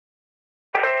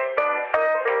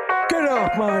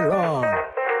walk my lawn.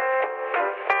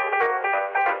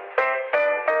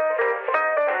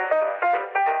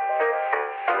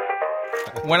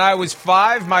 When I was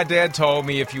 5, my dad told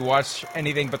me if you watch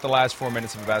anything but the last 4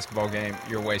 minutes of a basketball game,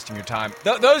 you're wasting your time.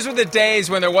 Those were the days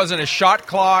when there wasn't a shot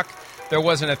clock, there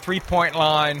wasn't a three-point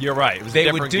line. You're right. It was they a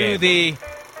different would do game.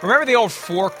 Remember the old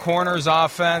four corners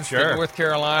offense Sure. that North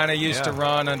Carolina used to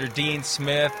run under Dean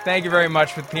Smith? Thank you very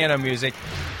much for the piano music.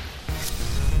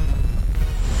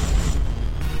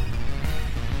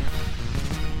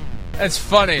 That's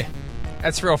funny.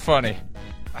 That's real funny.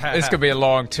 This could be a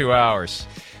long 2 hours.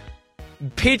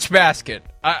 Peach basket.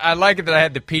 I like it that I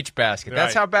had the peach basket.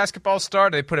 That's how basketball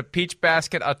started. They put a peach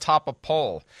basket atop a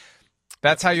pole.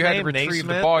 That's how you had to retrieve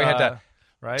the ball. You had to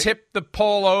tip the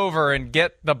pole over and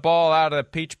get the ball out of the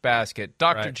peach basket.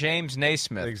 Dr. James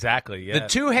Naismith. Exactly, yeah. The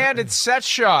two-handed set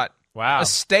shot. Wow. A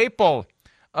staple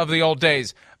of the old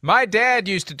days. My dad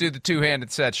used to do the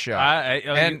two-handed set shot.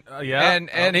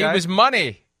 And he was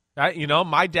money.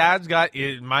 My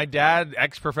dad,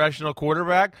 ex-professional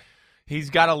quarterback, he's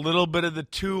got a little bit of the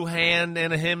two-hand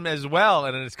in him as well,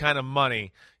 and it's kind of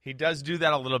money. He does do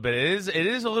that a little bit. It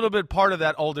is a little bit part of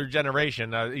that older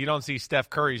generation. You don't see Steph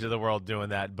Curry's of the world doing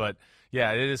that, but,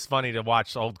 yeah, it is funny to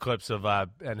watch old clips of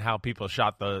and how people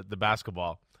shot the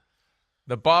basketball.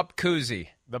 The Bob Cousy.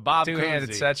 The Bob two-handed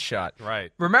Cousy. set shot.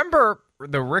 Right. Remember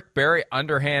the Rick Barry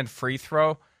underhand free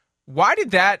throw? Why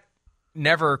did that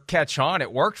never catch on?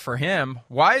 It worked for him.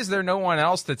 Why is there no one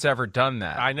else that's ever done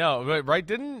that? I know, right?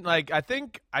 Didn't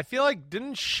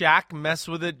Shaq mess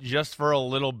with it just for a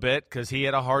little bit because he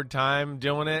had a hard time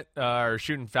doing it or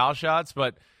shooting foul shots?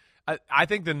 But I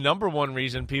think the number one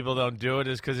reason people don't do it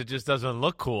is because it just doesn't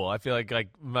look cool. I feel like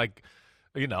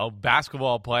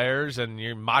basketball players and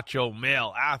your macho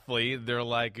male athlete, they're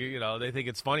like, they think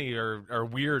it's funny or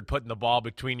weird putting the ball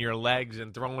between your legs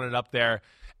and throwing it up there,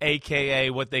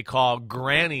 a.k.a. what they call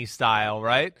granny style,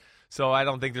 right? So I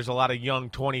don't think there's a lot of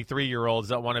young 23-year-olds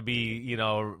that want to be,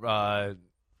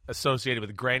 associated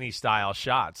with granny style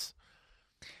shots.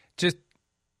 Just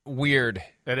weird.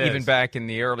 It is. Even back in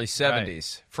the early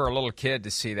 70s for a little kid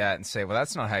to see that and say, well,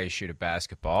 that's not how you shoot a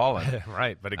basketball. And,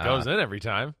 right, but it goes in every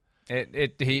time.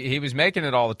 He was making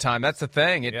it all the time. That's the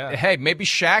thing. Hey, maybe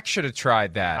Shaq should have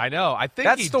tried that. I know. I think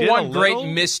that's he the did one a great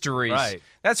little. mysteries. Right.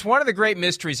 That's one of the great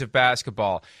mysteries of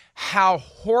basketball. How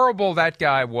horrible that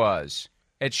guy was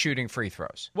at shooting free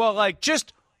throws. Well,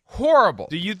 just horrible.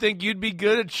 Do you think you'd be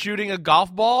good at shooting a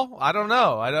golf ball? I don't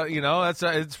know.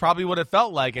 It's probably what it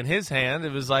felt like in his hand.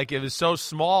 It was like it was so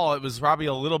small. It was probably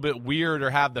a little bit weird or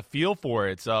have the feel for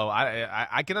it. So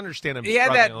I can understand him. He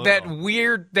had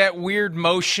that weird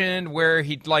motion where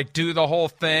he'd do the whole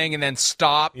thing and then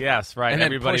stop. Yes, right. And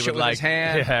everybody then push would it with his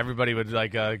hand. Yeah, everybody would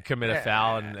commit a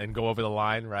foul and go over the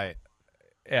line. Right.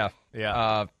 Yeah.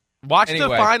 Watch Anyway.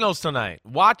 the finals tonight.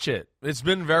 Watch it. It's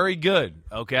been very good.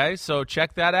 Okay, so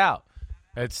check that out.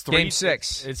 It's Game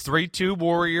 6. It's 3-2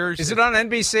 Warriors. Is it on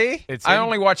NBC? I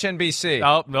only watch NBC.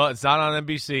 Oh, no, it's not on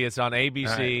NBC. It's on ABC.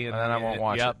 Right. And then I won't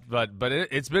watch it. But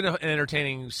it's been an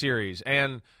entertaining series.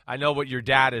 And I know what your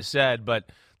dad has said, but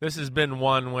this has been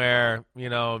one where,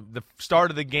 the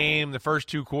start of the game, the first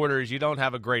 2 quarters, you don't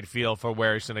have a great feel for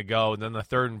where it's going to go. And then the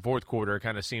third and fourth quarter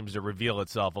kind of seems to reveal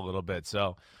itself a little bit.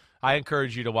 So I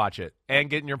encourage you to watch it and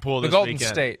get in your pool this weekend. The weekend.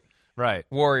 Golden State Right.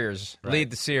 Warriors lead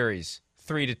the series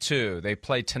 3-2. They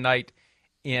play tonight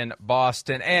in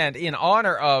Boston. And in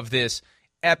honor of this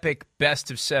epic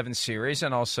best-of-7 series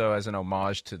and also as an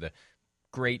homage to the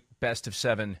great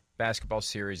best-of-7 basketball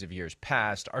series of years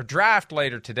past, our draft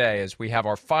later today as we have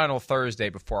our final Thursday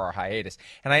before our hiatus.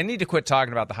 And I need to quit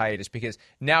talking about the hiatus because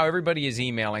now everybody is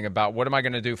emailing about what am I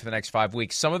going to do for the next 5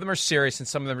 weeks. Some of them are serious and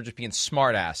some of them are just being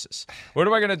smart asses. What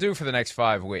am I going to do for the next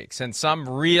 5 weeks? And some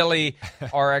really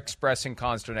are expressing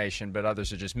consternation, but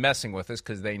others are just messing with us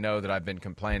because they know that I've been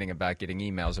complaining about getting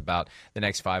emails about the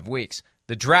next 5 weeks.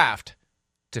 The draft,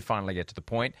 to finally get to the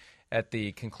point, at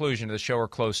the conclusion of the show or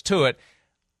close to it,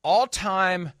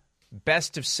 all-time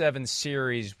best-of-7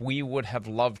 series we would have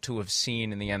loved to have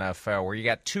seen in the NFL, where you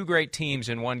got 2 great teams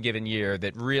in one given year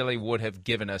that really would have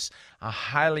given us a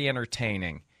highly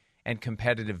entertaining and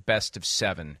competitive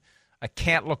best-of-7. A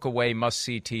can't-look-away,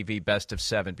 must-see TV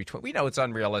best-of-7. We know it's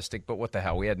unrealistic, but what the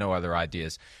hell? We had no other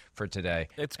ideas for today.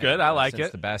 It's good. I like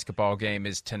it. The basketball game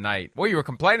is tonight. Well, you were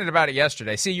complaining about it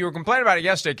yesterday. See, you were complaining about it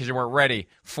yesterday because you weren't ready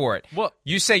for it. Well,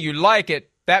 you say you like it,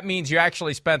 that means you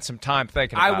actually spent some time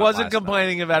thinking about it. I wasn't last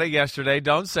complaining night. about it yesterday.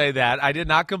 Don't say that. I did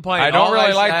not complain. I don't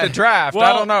really like the draft.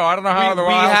 Well, I don't know. I don't know how we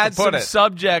else had to put some it.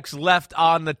 subjects left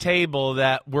on the table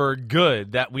that were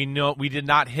good that we know we did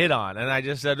not hit on. And I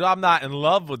just said, well, I'm not in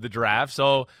love with the draft,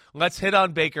 so let's hit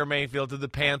on Baker Mayfield to the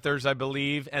Panthers, I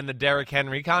believe, and the Derrick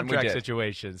Henry contract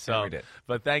situation. So,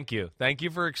 but thank you. Thank you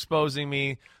for exposing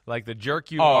me like the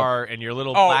jerk you are and your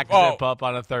little black zip up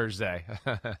on a Thursday.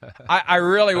 I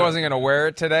really wasn't going to wear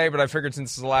it today, but I figured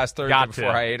since it's the last Thursday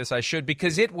before hiatus, I should,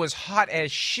 because it was hot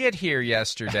as shit here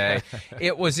yesterday.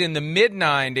 It was in the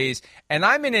mid-90s, and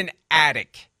I'm in an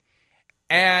attic.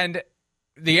 And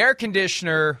the air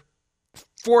conditioner,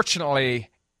 fortunately,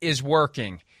 is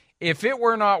working. If it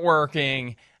were not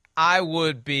working, I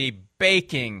would be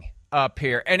baking up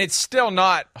here. And it's still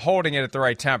not holding it at the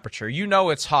right temperature. You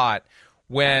know it's hot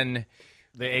when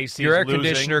the AC your is air losing.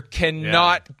 conditioner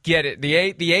cannot get it.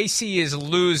 The AC is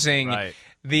losing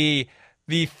the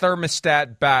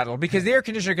thermostat battle because the air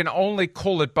conditioner can only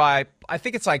cool it by, I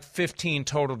think it's like 15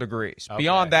 total degrees. Okay.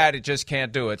 Beyond that, it just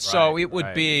can't do it. So it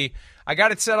would be, I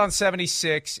got it set on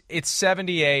 76. It's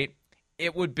 78.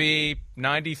 It would be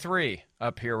 93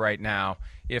 up here right now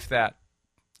if that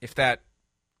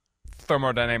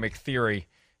thermodynamic theory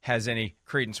has any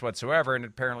credence whatsoever, and it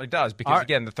apparently does because,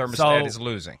 again, the thermostat is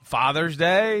losing. Father's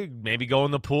Day, maybe go in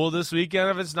the pool this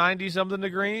weekend if it's 90-something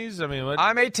degrees. I mean,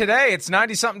 I may today. It's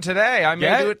 90-something today. I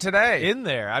may do it today. In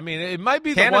there. I mean, it might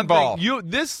be Cannonball. the one thing.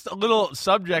 This little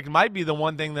subject might be the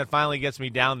one thing that finally gets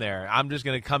me down there. I'm just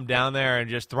going to come down there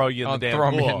and just throw you in the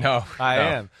damn pool. No, I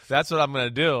am. That's what I'm going to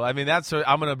do. I mean,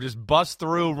 I'm going to just bust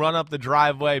through, run up the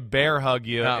driveway, bear hug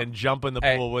you, and jump in the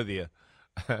pool with you.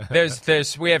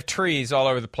 We have trees all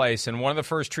over the place, and one of the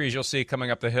first trees you'll see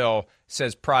coming up the hill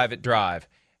says private drive,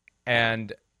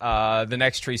 and the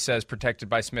next tree says protected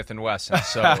by Smith & Wesson.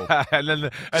 So and then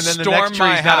the next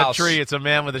tree's not a tree; it's a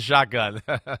man with a shotgun.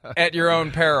 At your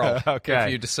own peril, okay.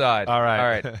 If you decide. All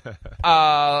right.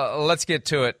 Let's get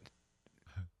to it.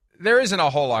 There isn't a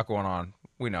whole lot going on.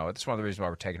 We know it. That's one of the reasons why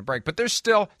we're taking a break. But there's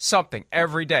still something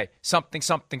every day. Something.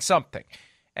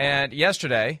 And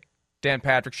yesterday, Dan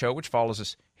Patrick Show, which follows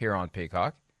us here on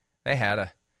Peacock, they had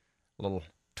a little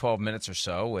 12 minutes or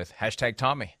so with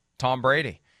Tom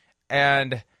Brady.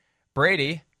 And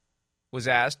Brady was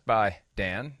asked by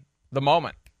Dan the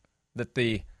moment that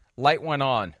the light went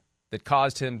on that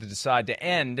caused him to decide to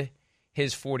end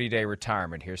his 40-day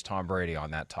retirement. Here's Tom Brady on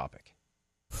that topic.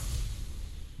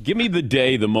 Give me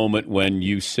the moment when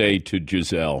you say to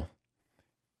Giselle,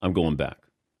 I'm going back.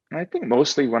 I think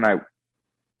mostly when I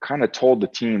kind of told the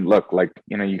team, look,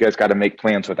 you guys got to make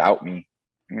plans without me,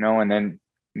 and then,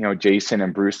 Jason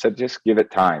and Bruce said, just give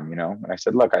it time, and I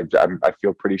said, look, I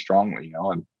feel pretty strongly,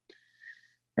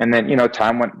 and then,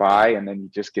 time went by and then you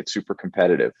just get super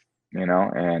competitive,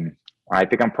 and I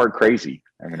think I'm part crazy.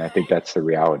 I mean, I think that's the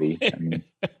reality. I mean,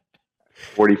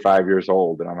 45 years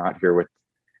old and I'm out here with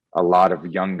a lot of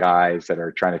young guys that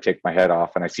are trying to take my head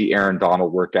off. And I see Aaron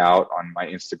Donald work out on my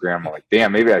Instagram. I'm like,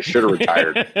 damn, maybe I should have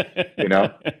retired,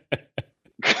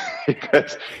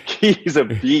 because he's a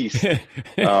beast.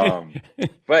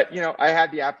 But, I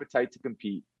had the appetite to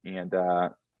compete and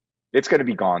it's going to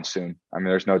be gone soon. I mean,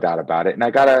 there's no doubt about it. And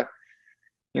I got to,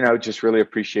 just really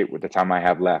appreciate what the time I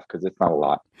have left because it's not a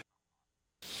lot.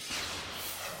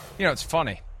 It's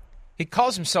funny. He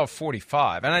calls himself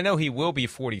 45, and I know he will be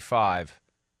 45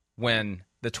 when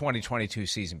the 2022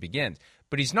 season begins.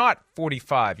 But he's not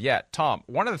 45 yet. Tom,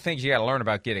 one of the things you got to learn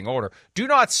about getting older, do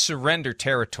not surrender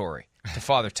territory to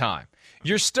Father Time.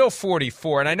 You're still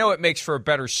 44, and I know it makes for a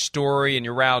better story, and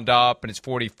you round up, and it's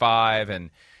 45,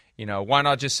 and, why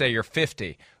not just say you're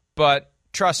 50? But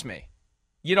trust me,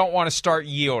 you don't want to start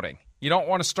yielding. You don't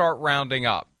want to start rounding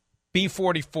up. Be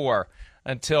 44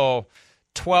 until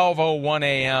 12:01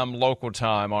 a.m. local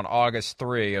time on August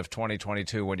 3 of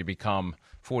 2022 when you become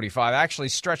 45. Actually,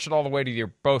 stretch it all the way to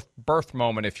your birth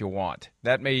moment if you want.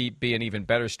 That may be an even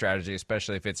better strategy,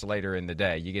 especially if it's later in the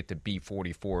day. You get to be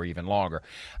 44 even longer.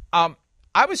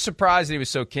 I was surprised that he was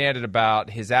so candid about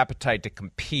his appetite to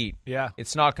compete. Yeah.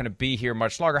 It's not going to be here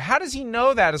much longer. How does he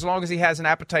know that as long as he has an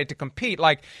appetite to compete?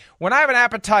 Like, when I have an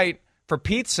appetite for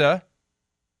pizza,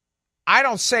 I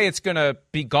don't say it's going to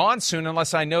be gone soon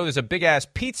unless I know there's a big-ass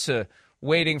pizza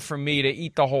waiting for me to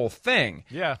eat the whole thing.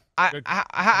 Yeah.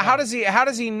 How does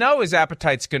he know his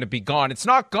appetite's going to be gone? It's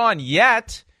not gone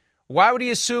yet. Why would he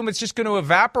assume it's just going to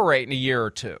evaporate in a year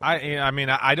or two? I mean,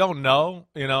 I don't know.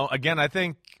 Again, I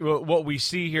think what we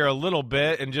see here a little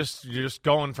bit, and just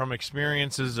going from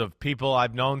experiences of people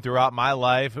I've known throughout my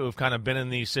life who have kind of been in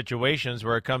these situations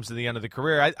where it comes to the end of the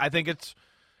career, I think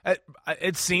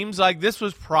it seems like this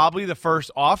was probably the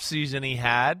first offseason he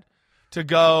had to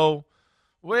go,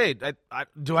 wait,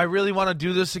 do I really want to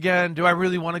do this again? Do I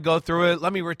really want to go through it?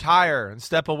 Let me retire and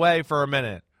step away for a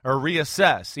minute or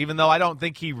reassess, even though I don't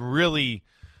think he really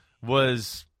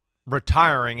was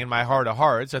retiring in my heart of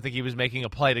hearts. I think he was making a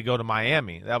play to go to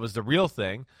Miami. That was the real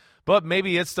thing. But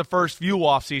maybe it's the first few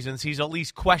off seasons he's at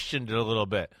least questioned it a little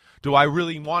bit. Do I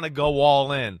really want to go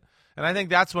all in? And I think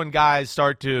that's when guys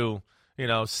start to,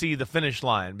 see the finish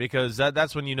line, because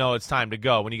that's when it's time to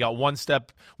go. When you got one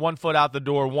foot out the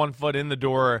door, 1 foot in the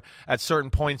door at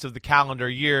certain points of the calendar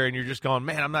year, and you're just going,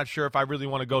 man, I'm not sure if I really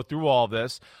want to go through all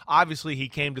this. Obviously, he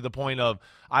came to the point of,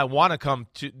 I want to come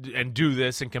to and do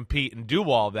this and compete and do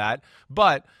all that.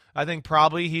 But I think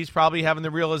he's probably having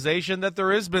the realization that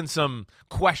there has been some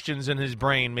questions in his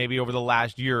brain maybe over the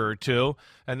last year or two,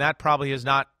 and that probably has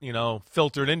not,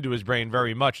 filtered into his brain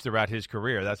very much throughout his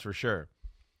career, that's for sure.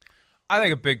 I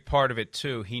think a big part of it,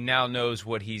 too, he now knows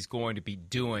what he's going to be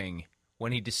doing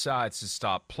when he decides to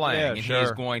stop playing. Yeah, and sure. He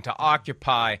is going to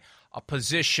occupy a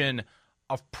position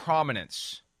of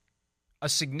prominence, a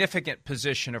significant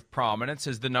position of prominence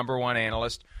as the number one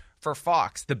analyst for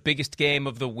Fox. The biggest game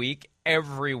of the week,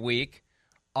 every week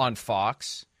on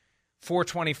Fox.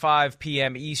 4:25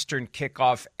 p.m. Eastern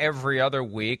kickoff every other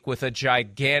week with a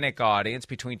gigantic audience.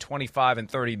 Between 25 and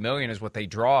 30 million is what they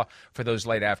draw for those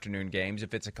late afternoon games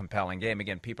if it's a compelling game.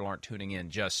 Again, people aren't tuning in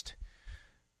just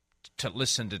to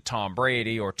listen to Tom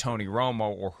Brady or Tony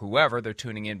Romo or whoever. They're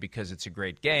tuning in because it's a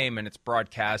great game and it's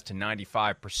broadcast to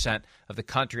 95% of the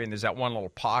country. And there's that one little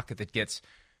pocket that gets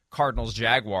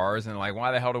Cardinals-Jaguars, and like,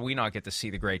 why the hell do we not get to see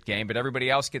the great game? But everybody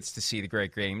else gets to see the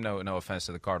great game. No offense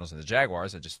to the Cardinals and the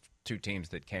Jaguars. They're just two teams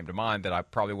that came to mind that I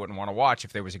probably wouldn't want to watch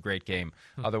if there was a great game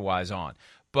otherwise on.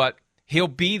 But he'll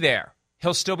be there.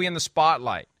 He'll still be in the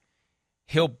spotlight.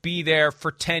 He'll be there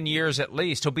for 10 years at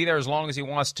least. He'll be there as long as he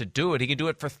wants to do it. He can do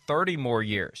it for 30 more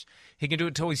years. He can do it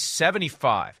until he's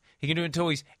 75. He can do it until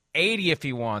he's 80 if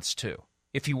he wants to.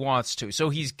 So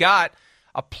he's got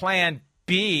a plan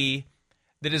B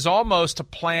that is almost a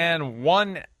plan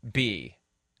 1B.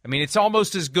 I mean, it's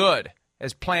almost as good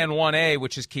as plan 1A,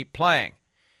 which is keep playing.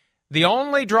 The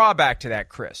only drawback to that,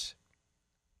 Chris,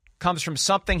 comes from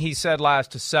something he said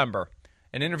last December,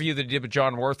 an interview that he did with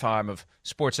John Wertheim of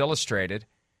Sports Illustrated.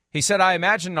 He said, I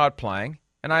imagine not playing,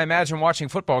 and I imagine watching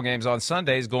football games on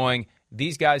Sundays going,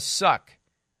 these guys suck.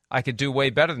 I could do way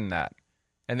better than that.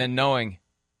 And then knowing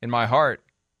in my heart,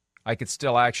 I could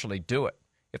still actually do it.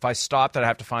 If I stopped, I'd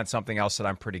have to find something else that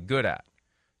I'm pretty good at.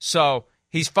 So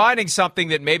he's finding something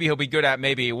that maybe he'll be good at,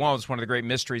 maybe he won't. It's one of the great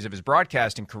mysteries of his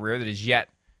broadcasting career that is yet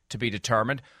to be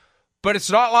determined. But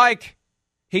it's not like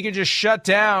he can just shut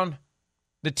down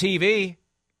the TV.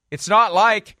 It's not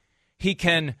like he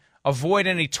can avoid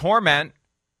any torment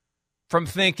from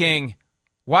thinking,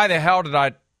 why the hell did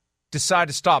I decide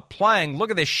to stop playing?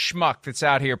 Look at this schmuck that's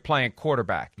out here playing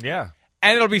quarterback. Yeah.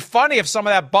 And it'll be funny if some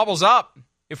of that bubbles up.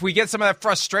 If we get some of that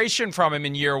frustration from him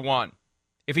in year one,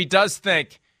 if he does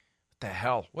think,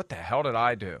 what the hell did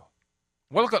I do?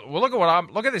 Well,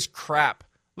 look at this crap.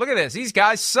 Look at this. These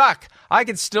guys suck. I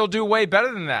can still do way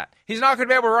better than that. He's not going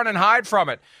to be able to run and hide from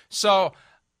it. So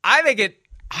I think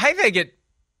it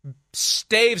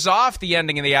staves off the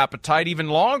ending of the appetite even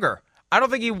longer. I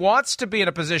don't think he wants to be in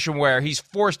a position where he's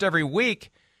forced every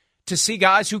week to see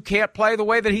guys who can't play the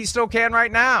way that he still can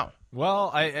right now.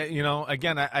 Well,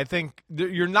 I think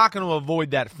you're not going to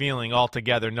avoid that feeling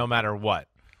altogether no matter what.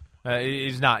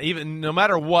 He's not. Even no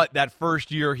matter what, that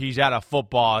first year he's out of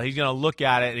football, he's going to look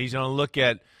at it, and he's going to look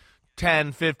at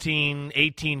 10, 15,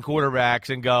 18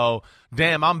 quarterbacks and go,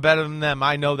 damn, I'm better than them.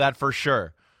 I know that for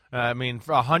sure. For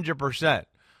 100%.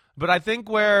 But I think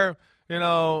where,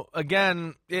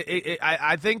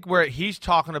 I think where he's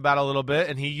talking about a little bit,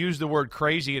 and he used the word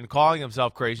crazy and calling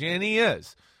himself crazy, and he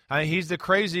is. He's the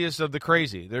craziest of the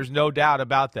crazy. There's no doubt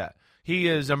about that. He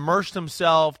has immersed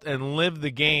himself and lived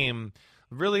the game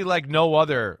really like no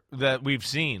other that we've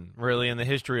seen, really, in the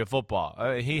history of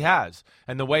football. He has.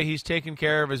 And the way he's taken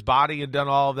care of his body and done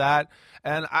all of that.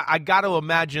 And I got to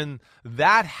imagine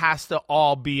that has to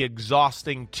all be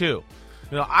exhausting, too.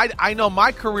 I know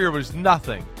my career was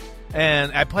nothing,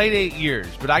 and I played 8 years.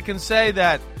 But I can say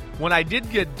that when I did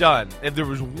get done, if there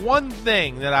was one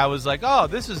thing that I was like, oh,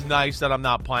 this is nice that I'm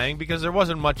not playing, because there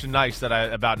wasn't much nice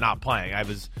about not playing. I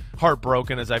was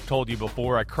heartbroken, as I've told you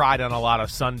before. I cried on a lot of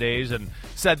Sundays and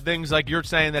said things like you're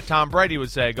saying that Tom Brady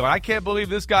would say, going, I can't believe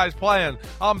this guy's playing.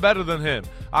 I'm better than him.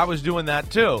 I was doing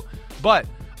that too. But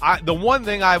the one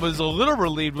thing I was a little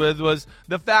relieved with was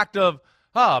the fact of,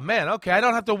 oh, man, okay, I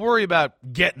don't have to worry about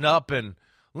getting up and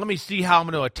let me see how I'm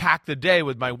going to attack the day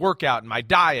with my workout and my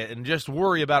diet and just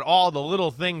worry about all the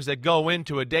little things that go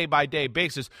into a day-by-day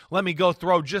basis. Let me go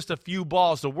throw just a few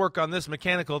balls to work on this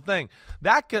mechanical thing.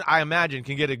 That, I imagine,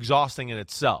 can get exhausting in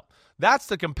itself. That's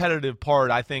the competitive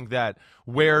part, I think, that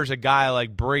wears a guy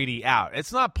like Brady out.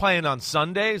 It's not playing on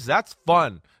Sundays. That's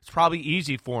fun. It's probably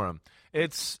easy for him.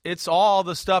 It's all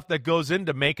the stuff that goes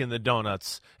into making the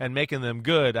donuts and making them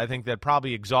good, I think, that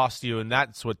probably exhausts you, and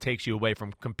that's what takes you away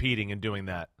from competing and doing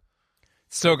that.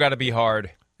 Still got to be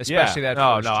hard, especially that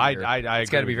first year. I it's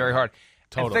got to be very hard.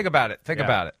 Totally. And think about it. Think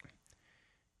about it.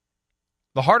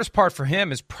 The hardest part for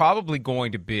him is probably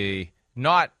going to be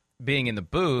not being in the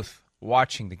booth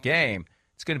watching the game.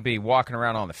 It's going to be walking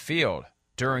around on the field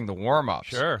during the warm-ups,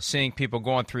 sure, seeing people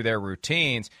going through their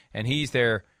routines, and he's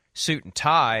there suit and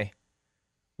tie,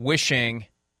 wishing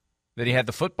that he had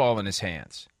the football in his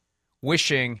hands,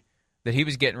 wishing that he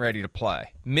was getting ready to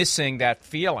play, missing that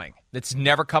feeling that's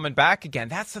never coming back again.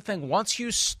 That's the thing. Once you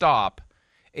stop,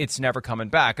 it's never coming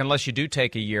back unless you do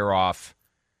take a year off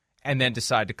and then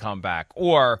decide to come back.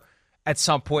 Or at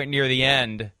some point near the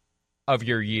end of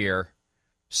your year,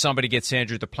 somebody gets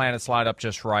injured, the planets line up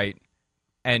just right,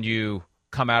 and you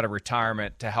come out of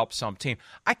retirement to help some team.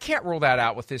 I can't rule that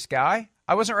out with this guy.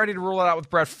 I wasn't ready to rule it out with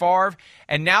Brett Favre.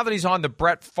 And now that he's on the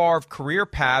Brett Favre career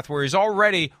path where he's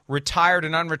already retired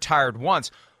and unretired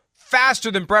once,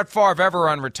 faster than Brett Favre ever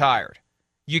unretired,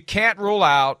 you can't rule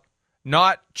out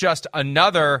not just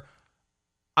another,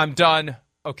 I'm done,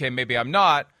 okay, maybe I'm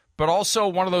not, but also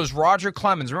one of those Roger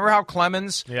Clemens. Remember how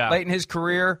Clemens, late in his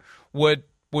career, would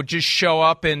just show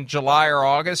up in July or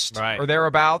August or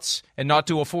thereabouts and not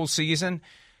do a full season?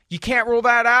 You can't rule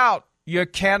that out. You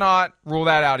cannot rule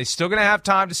that out. He's still going to have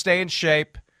time to stay in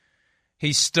shape.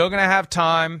 He's still going to have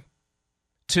time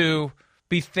to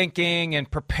be thinking and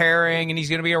preparing, and he's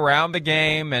going to be around the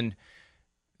game, and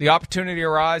the opportunity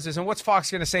arises. And what's Fox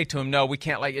going to say to him? No, we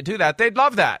can't let you do that. They'd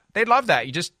love that. They'd love that.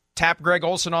 You just tap Greg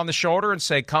Olson on the shoulder and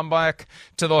say, come back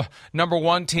to the number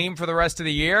one team for the rest of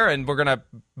the year, and we're going to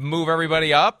move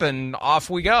everybody up, and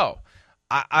off we go.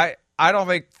 I don't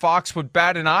think Fox would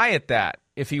bat an eye at that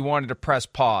if he wanted to press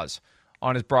pause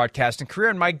on his broadcasting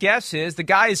career. And my guess is the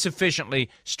guy is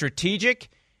sufficiently strategic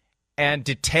and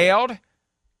detailed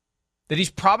that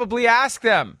he's probably asked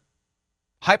them,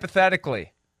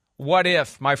 hypothetically, what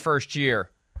if my first year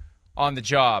on the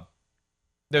job,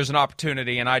 there's an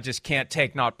opportunity and I just can't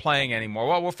take not playing anymore?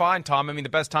 Well, we're fine, Tom. I mean, the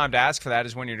best time to ask for that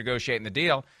is when you're negotiating the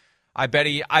deal. I bet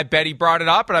he brought it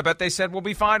up, and I bet they said we'll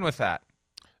be fine with that.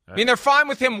 I mean, they're fine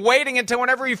with him waiting until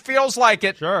whenever he feels like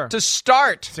it to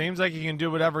start. Seems like he can do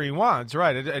whatever he wants,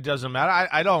 right? It doesn't matter.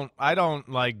 I don't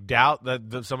like doubt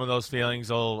that some of those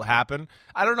feelings will happen.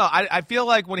 I don't know. I feel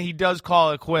like when he does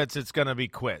call it quits, it's going to be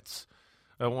quits.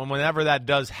 Whenever that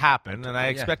does happen, and I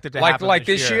expect it to happen like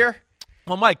this year.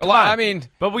 Well, Mike, come on. I mean,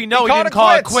 but we know he didn't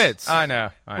call it quits. I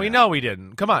know. We know he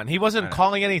didn't. Come on. He wasn't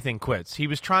calling anything quits. He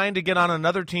was trying to get on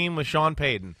another team with Sean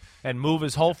Payton and move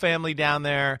his whole family down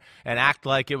there and act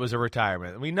like it was a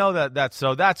retirement. We know that's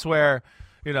so. That's where,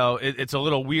 it's a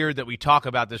little weird that we talk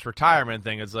about this retirement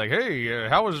thing. It's like, hey,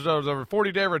 how was the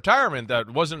 40-day retirement that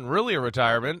wasn't really a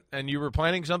retirement and you were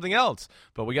planning something else?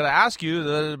 But we got to ask you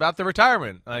about the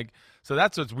retirement. So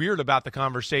that's what's weird about the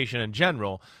conversation in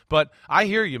general. But I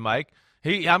hear you, Mike.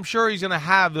 I'm sure he's going to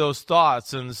have those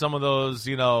thoughts and some of those,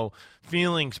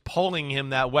 feelings pulling him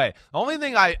that way. The only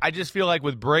thing I just feel like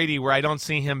with Brady, where I don't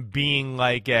see him being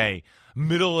like a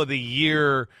middle of the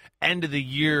year, end of the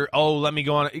year, let me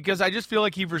go on, because I just feel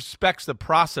like he respects the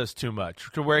process too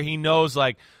much to where he knows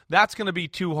that's going to be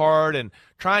too hard, and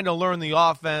trying to learn the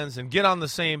offense and get on the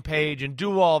same page and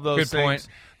do all those things.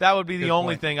 That would be the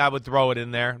only thing I would throw it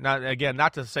in there.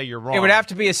 Not to say you're wrong. It would have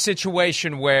to be a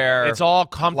situation where it's all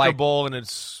comfortable and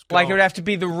it's it would have to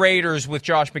be the Raiders with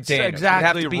Josh McDaniels.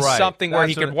 Exactly. It would have to be something where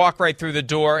he could walk right through the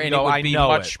door and it would be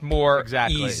much more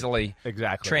easily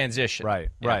transition.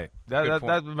 Right.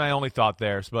 That's my only thought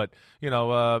there. But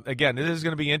again, it is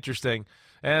going to be interesting.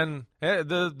 And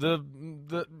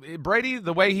the Brady,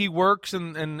 the way he works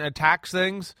and attacks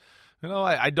things,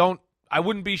 I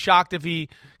wouldn't be shocked if he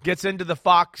gets into the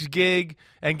Fox gig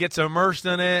and gets immersed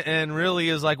in it and really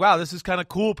is like, wow, this is kind of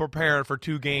cool preparing for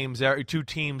two teams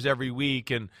every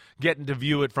week and getting to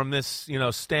view it from this,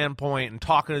 standpoint and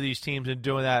talking to these teams and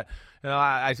doing that.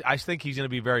 I think he's going to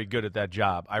be very good at that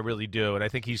job. I really do. And I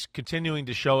think he's continuing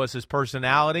to show us his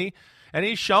personality. And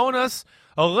he's shown us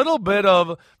a little bit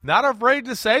of not afraid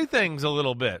to say things a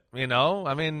little bit,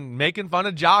 I mean, making fun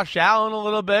of Josh Allen a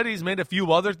little bit. He's made a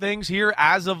few other things here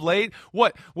as of late.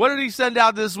 What did he send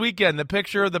out this weekend? The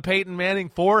picture of the Peyton Manning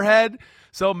forehead?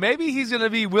 So maybe he's going to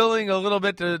be willing a little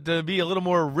bit to be a little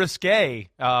more risque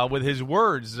with his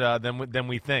words than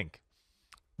we think.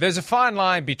 There's a fine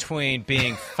line between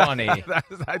being funny I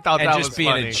thought and that just was being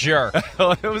funny. a jerk.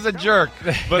 It was a jerk,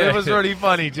 but it was pretty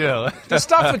funny, too. The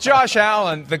stuff with Josh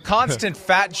Allen, the constant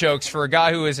fat jokes for a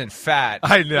guy who isn't fat.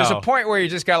 I know. There's a point where you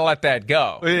just got to let that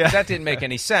go. Yeah. That didn't make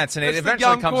any sense, and it It's the eventually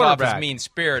young comes off as quarterback.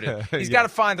 mean-spirited. He's Yeah. got to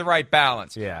find the right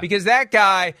balance. Yeah. Because that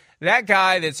guy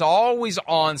that's always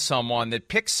on someone, that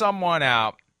picks someone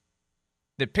out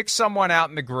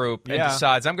in the group and Yeah.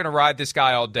 decides, I'm going to ride this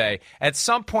guy all day. At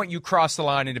some point, you cross the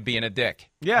line into being a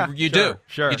dick. Yeah, You sure, do.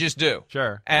 sure. You just do.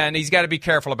 Sure. And he's got to be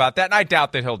careful about that, and I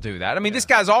doubt that he'll do that. I mean, this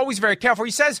guy's always very careful.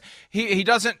 He says he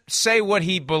doesn't say what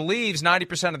he believes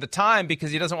 90% of the time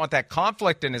because he doesn't want that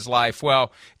conflict in his life.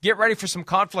 Well, get ready for some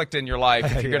conflict in your life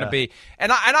if you're going to be.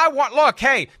 And I want, look,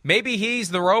 hey, maybe he's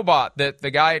the robot that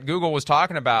the guy at Google was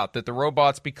talking about, that the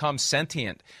robots become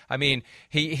sentient. I mean,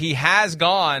 he has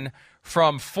gone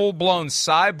from full-blown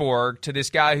cyborg to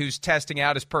this guy who's testing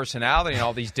out his personality in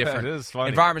all these different That is funny.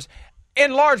 environments,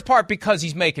 in large part because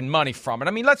he's making money from it.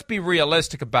 I mean, let's be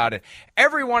realistic about it.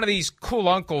 Every one of these cool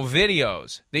uncle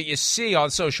videos that you see on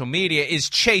social media is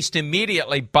chased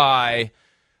immediately by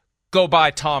go buy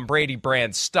Tom Brady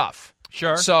brand stuff.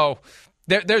 Sure. So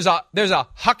there's a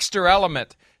huckster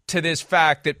element to this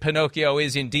fact that Pinocchio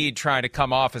is indeed trying to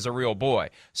come off as a real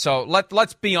boy. So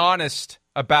let's be honest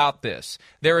about this.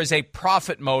 There is a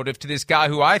profit motive to this guy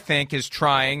who I think is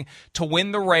trying to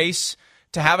win the race,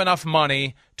 to have enough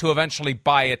money to eventually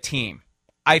buy a team.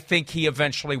 I think he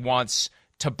eventually wants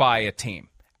to buy a team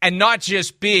and not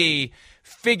just be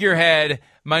figurehead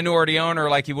minority owner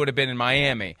like he would have been in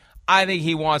Miami. I think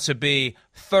he wants to be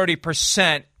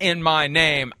 30% in my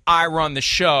name. I run the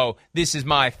show. This is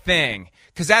my thing.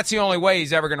 Because that's the only way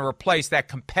he's ever going to replace that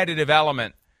competitive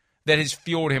element that has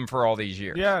fueled him for all these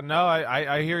years. Yeah, no,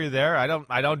 I hear you there. I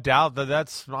don't doubt that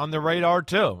that's on the radar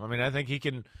too. I mean, I think he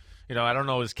can. I don't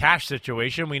know his cash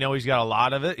situation. We know he's got a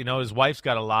lot of it. His wife's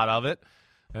got a lot of it.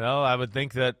 I would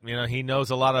think that he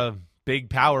knows a lot of big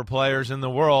power players in the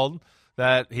world,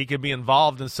 that he could be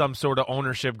involved in some sort of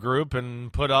ownership group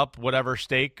and put up whatever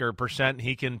stake or percent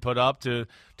he can put up to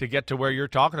get to where you're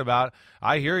talking about.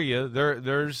 I hear you.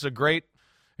 There's a great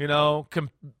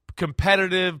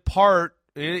competitive part,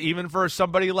 even for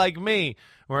somebody like me,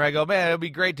 where I go, man, it'd be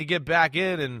great to get back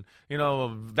in and,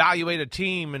 evaluate a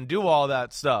team and do all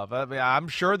that stuff. I mean, I'm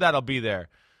sure that'll be there.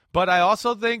 But I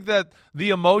also think that the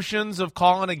emotions of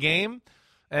calling a game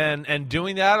and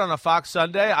doing that on a Fox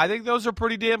Sunday, I think those are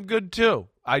pretty damn good too.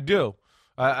 I do.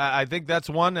 I think that's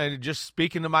one. And just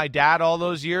speaking to my dad all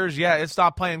those years, yeah, it's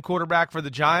not playing quarterback for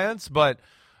the Giants, but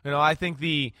I think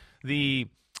the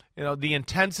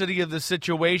intensity of the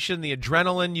situation, the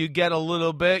adrenaline you get a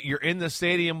little bit, you're in the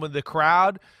stadium with the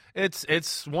crowd.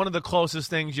 It's one of the closest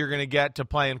things you're going to get to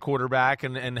playing quarterback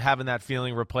and having that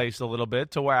feeling replaced a little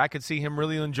bit, to where I could see him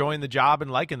really enjoying the job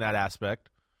and liking that aspect.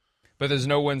 But there's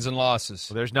no wins and losses.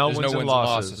 There's no wins and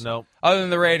losses. No. Other than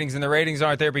the ratings, and the ratings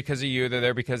aren't there because of you. They're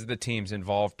there because of the teams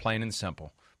involved, plain and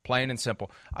simple. Plain and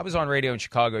simple. I was on radio in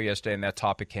Chicago yesterday, and that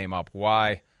topic came up.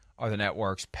 Why are the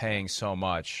networks paying so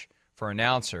much for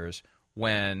announcers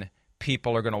when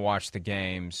people are going to watch the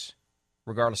games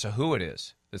regardless of who it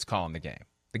is that's calling the game?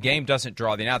 The game doesn't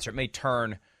draw the announcer. It may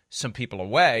turn some people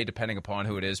away depending upon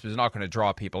who it is, but it's not going to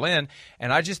draw people in.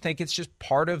 And I just think it's just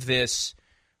part of this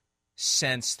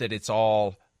sense that it's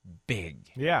all big.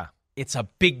 Yeah. It's a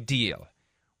big deal.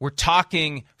 We're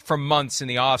talking for months in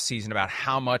the offseason about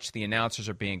how much the announcers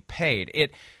are being paid.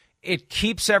 It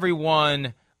keeps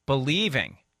everyone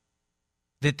believing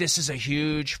that this is a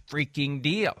huge freaking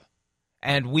deal.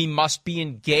 And we must be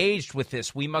engaged with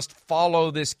this. We must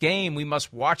follow this game. We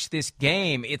must watch this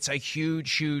game. It's a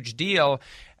huge, huge deal.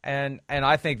 And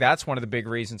I think that's one of the big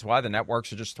reasons why the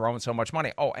networks are just throwing so much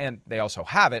money. Oh, and they also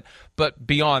have it. But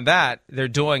beyond that, they're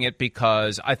doing it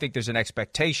because I think there's an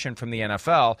expectation from the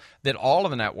NFL that all of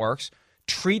the networks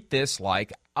treat this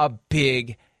like a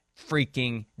big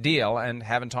freaking deal. And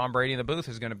having Tom Brady in the booth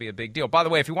is going to be a big deal. By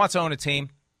the way, if he wants to own a team,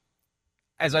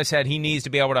 as I said, he needs to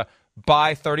be able to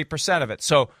buy 30% of it.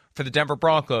 So for the Denver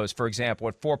Broncos, for example,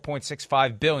 at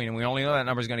 $4.65 billion, and we only know that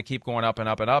number is going to keep going up and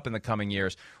up and up in the coming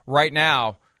years. Right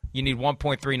now, you need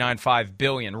 $1.395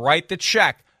 billion. Write the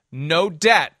check. No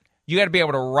debt. You got to be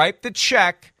able to write the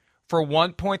check for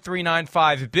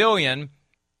 $1.395 billion,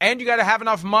 and you got to have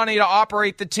enough money to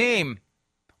operate the team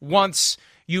once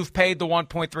you've paid the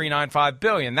 $1.395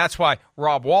 billion. That's why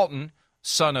Rob Walton,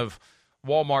 son of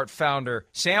Walmart founder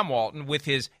Sam Walton, with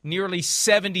his nearly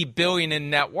 $70 billion in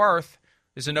net worth,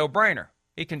 is a no-brainer.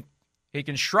 He can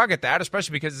shrug at that,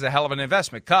 especially because it's a hell of an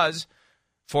investment, because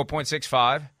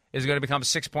 4.65 is going to become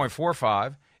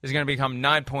 6.45, is going to become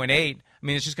 9.8. I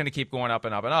mean, it's just going to keep going up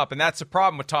and up and up. And that's the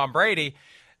problem with Tom Brady.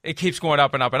 It keeps going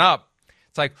up and up and up.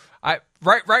 It's like,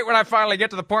 right when I finally get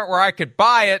to the point where I could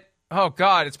buy it, oh,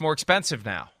 God, it's more expensive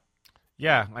now.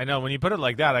 Yeah, I know. When you put it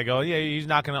like that, I go, yeah, he's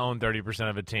not going to own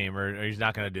 30% of a team, or he's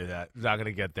not going to do that. He's not going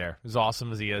to get there. As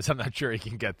awesome as he is, I'm not sure he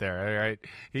can get there. All right,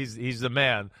 he's the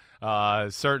man.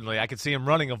 Certainly, I could see him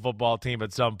running a football team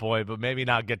at some point, but maybe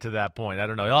not get to that point. I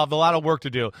don't know. He'll have a lot of work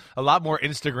to do, a lot more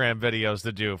Instagram videos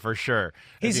to do for sure.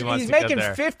 He's making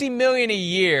 $50 million a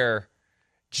year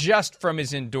just from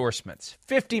his endorsements.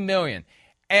 $50 million,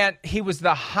 and he was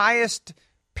the highest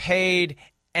paid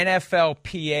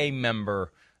NFLPA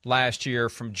member last year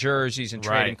from jerseys and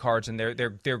trading cards and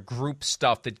their group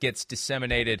stuff that gets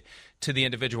disseminated to the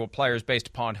individual players based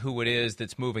upon who it is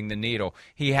that's moving the needle.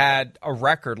 He had a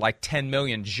record like $10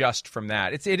 million just from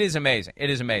that. It is amazing. It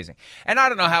is amazing. And I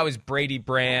don't know how his Brady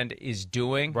brand is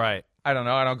doing. Right. I don't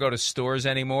know. I don't go to stores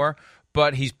anymore.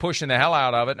 But he's pushing the hell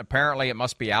out of it, and apparently it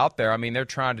must be out there. I mean, they're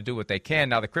trying to do what they can.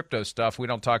 Now, the crypto stuff, we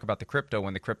don't talk about the crypto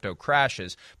when the crypto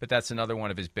crashes, but that's another one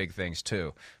of his big things,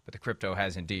 too. But the crypto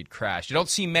has indeed crashed. You don't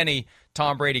see many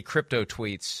Tom Brady crypto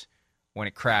tweets when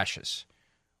it crashes,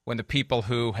 when the people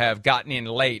who have gotten in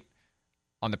late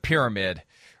on the pyramid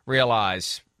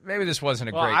realize maybe this wasn't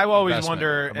a great I always investment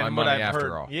wonder, of my and what money I've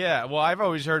after heard, all. yeah, well, I've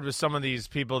always heard with some of these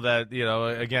people that,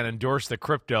 again, endorse the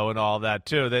crypto and all that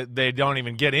too, that they don't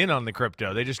even get in on the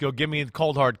crypto. They just go, give me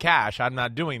cold hard cash. I'm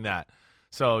not doing that.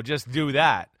 So just do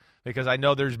that, because I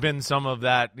know there's been some of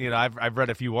that. I've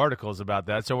read a few articles about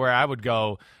that. So where I would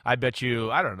go, I bet you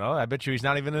he's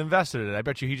not even invested in it. I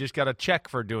bet you he just got a check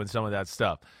for doing some of that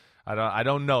stuff. I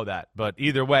don't know that, but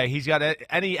either way, he's got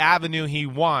any avenue he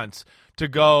wants to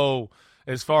go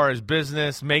as far as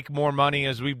business, make more money,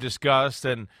 as we've discussed.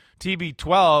 And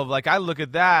TB12, like, I look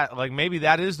at that, like, maybe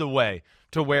that is the way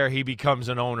to where he becomes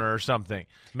an owner or something.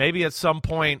 Maybe at some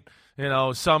point,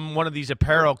 one of these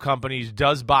apparel companies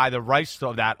does buy the rights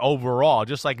to that overall,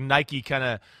 just like Nike kind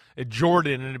of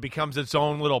Jordan, and it becomes its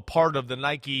own little part of the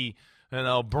Nike,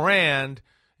 brand.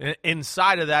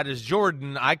 Inside of that is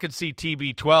Jordan. I could see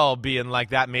TB12 being like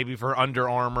that, maybe for Under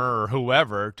Armour or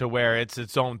whoever, to where it's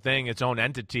its own thing, its own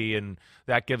entity, and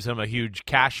that gives him a huge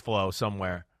cash flow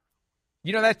somewhere.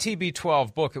 That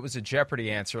TB12 book, it was a Jeopardy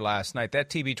answer last night.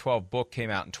 That TB12 book came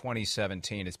out in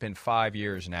 2017. It's been 5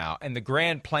 years now. And the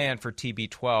grand plan for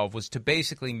TB12 was to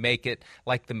basically make it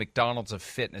like the McDonald's of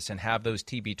fitness and have those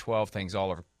TB12 things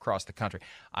all across the country.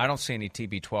 I don't see any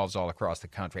TB12s all across the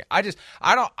country. I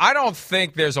don't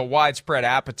think there's a widespread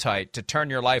appetite to turn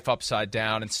your life upside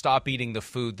down and stop eating the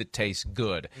food that tastes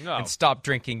good and stop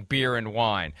drinking beer and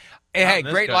wine. Hey,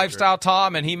 great lifestyle,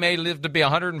 Tom, and he may live to be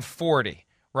 140,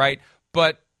 right?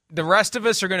 But the rest of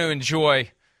us are going to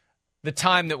enjoy the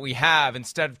time that we have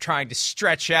instead of trying to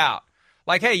stretch out.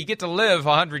 Like, hey, you get to live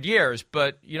 100 years,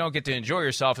 but you don't get to enjoy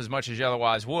yourself as much as you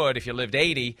otherwise would if you lived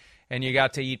 80 and you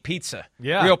got to eat pizza.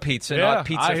 Yeah. Real pizza, not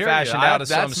pizza fashioned out of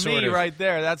some sort of That's me right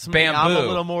there. That's me. Bamboo. I'm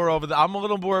a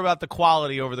little more about the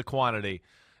quality over the quantity.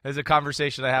 There's a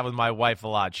conversation I have with my wife a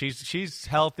lot. She's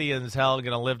healthy as hell,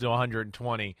 going to live to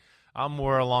 120. I'm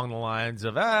more along the lines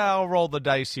of, I'll roll the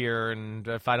dice here, and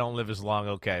if I don't live as long,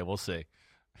 okay, we'll see.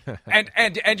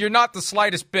 and you're not the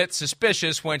slightest bit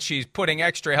suspicious when she's putting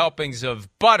extra helpings of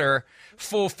butter,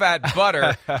 full-fat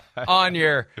butter, on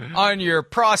your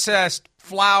processed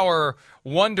flour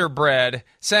Wonder Bread,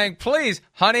 saying, please,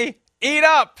 honey, eat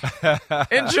up.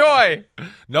 Enjoy.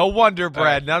 No Wonder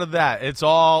Bread. None of that. It's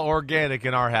all organic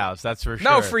in our house. That's for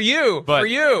sure. No, for you. But, for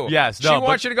you. Yes. She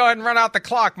wants you to go ahead and run out the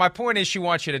clock. My point is she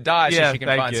wants you to die so she can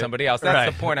find somebody else.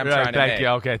 That's the point I'm trying to make. Thank you.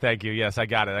 Okay, thank you. Yes, I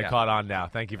got it. I caught on now.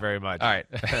 Thank you very much. All right.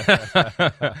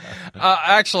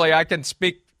 Actually, I can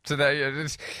speak to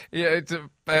that.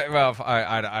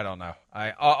 I don't know.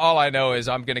 All I know is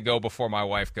I'm going to go before my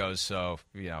wife goes, so,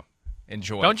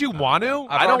 enjoy. Don't you want to?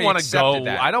 I don't want to go.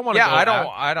 That. I don't want to go.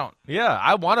 I don't. Yeah,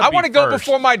 I want to. I want to go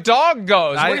before my dog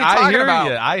goes. What are you talking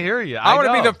about? I hear you. I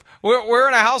want to be We're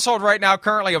in a household right now,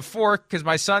 currently of 4, because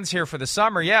my son's here for the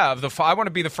summer. Yeah, I want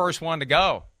to be the first one to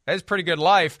go. That's a pretty good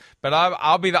life, but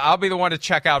I'll be the one to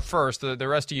check out first. The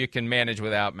rest of you can manage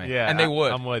without me. Yeah, and they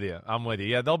would. I'm with you.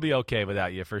 Yeah, they'll be okay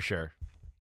without you for sure.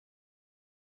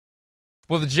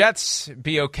 Will the Jets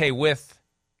be okay with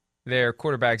their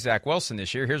quarterback, Zach Wilson,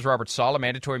 this year. Here's Robert Saleh,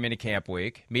 mandatory minicamp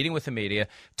week, meeting with the media,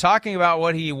 talking about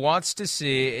what he wants to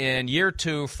see in year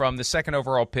 2 from the second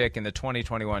overall pick in the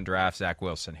 2021 draft, Zach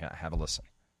Wilson. Have a listen.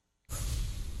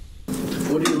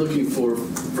 What are you looking for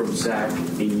from Zach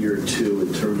in year 2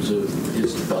 in terms of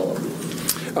his development?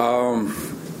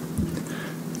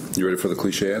 You ready for the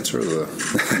cliche answer?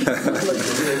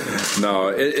 No,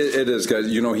 it is, guys.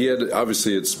 You know, he had,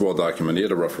 obviously it's well documented, he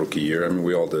had a rough rookie year. I mean,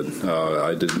 we all did.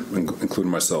 I did,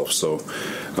 including myself. So,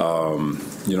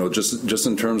 you know, just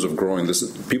in terms of growing,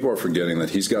 people are forgetting that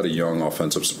he's got a young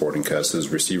offensive supporting cast. His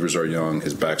receivers are young,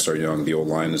 his backs are young, the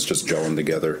O-line is just gelling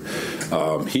together.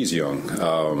 He's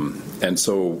young. And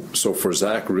so for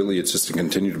Zach, really, it's just to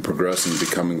continue to progress and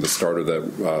becoming the starter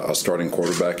that a starting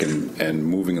quarterback and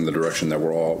moving in the direction that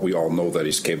we all know that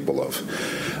he's capable of.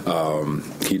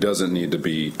 He doesn't need to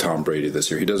be Tom Brady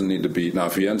this year. He doesn't need to be. Now,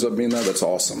 if he ends up being that, that's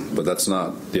awesome. But that's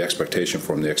not the expectation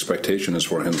for him. The expectation is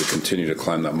for him to continue to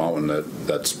climb that mountain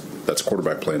that's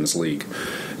quarterback play in this league.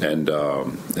 And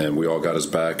we all got his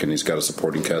back, and he's got a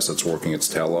supporting cast that's working its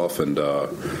tail off. And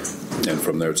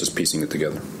from there, it's just piecing it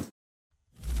together.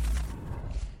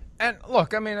 And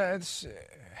look, I mean, it's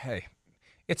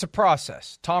a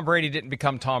process. Tom Brady didn't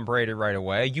become Tom Brady right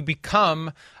away. You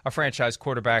become a franchise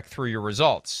quarterback through your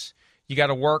results. You got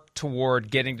to work toward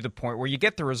getting to the point where you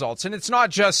get the results. And it's not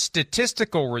just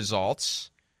statistical results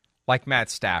like Matt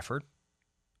Stafford,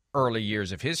 early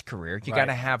years of his career. You got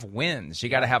to have wins. You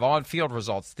got to have on-field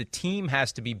results. The team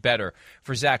has to be better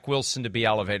for Zach Wilson to be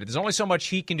elevated. There's only so much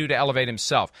he can do to elevate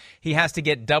himself. He has to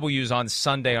get W's on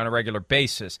Sunday on a regular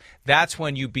basis. That's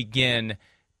when you begin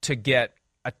to get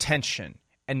attention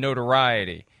and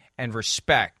notoriety and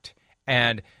respect,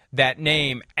 and that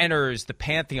name enters the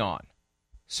pantheon.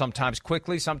 Sometimes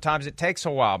quickly, sometimes it takes a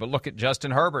while. But look at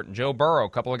Justin Herbert and Joe Burrow, a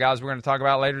couple of guys we're going to talk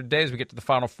about later today as we get to the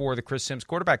Final Four of the Chris Sims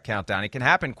quarterback countdown. It can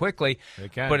happen quickly,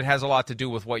 but it has a lot to do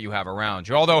with what you have around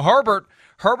you. Although Herbert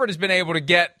has been able to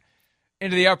get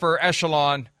into the upper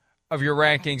echelon of your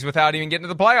rankings without even getting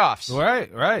to the playoffs.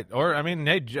 Right. Or,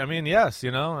 yes,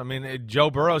 you know. Joe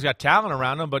Burrow's got talent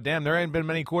around him, but damn, there ain't been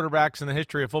many quarterbacks in the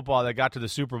history of football that got to the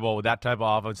Super Bowl with that type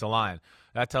of offensive line.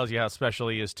 That tells you how special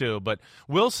he is, too. But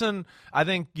Wilson, I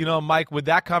think, you know, Mike, with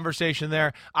that conversation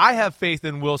there, I have faith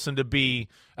in Wilson to be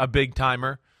a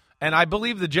big-timer. And I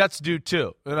believe the Jets do,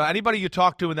 too. You know, anybody you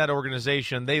talk to in that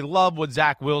organization, they love what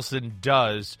Zach Wilson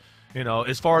does, you know,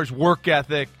 as far as work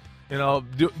ethic, you know,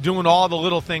 doing all the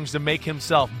little things to make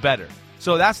himself better.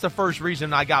 So that's the first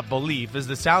reason I got belief, is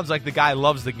it sounds like the guy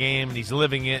loves the game, and he's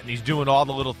living it, and he's doing all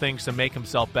the little things to make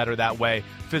himself better that way,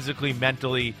 physically,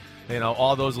 mentally, you know,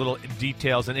 all those little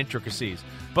details and intricacies.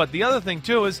 But the other thing,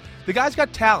 too, is the guy's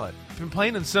got talent,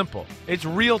 plain and simple. It's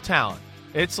real talent.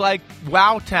 It's like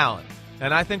wow talent.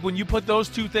 And I think when you put those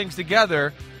two things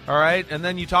together, all right, and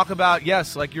then you talk about,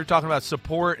 yes, like you're talking about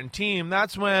support and team,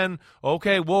 that's when,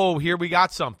 okay, whoa, here we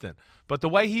got something. But the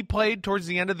way he played towards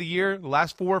the end of the year, the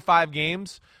last 4 or 5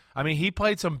 games, I mean, he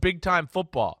played some big-time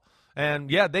football.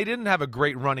 And, yeah, they didn't have a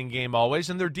great running game always,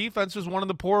 and their defense was one of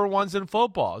the poorer ones in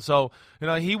football. So, you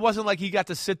know, he wasn't like he got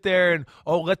to sit there and,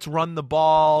 let's run the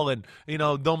ball, and, you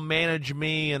know, they'll manage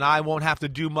me, and I won't have to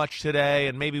do much today,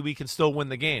 and maybe we can still win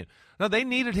the game. No, they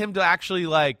needed him to actually,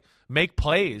 like, make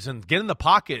plays and get in the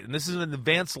pocket, and this is an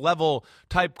advanced level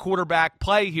type quarterback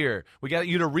play here. We got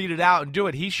you to read it out and do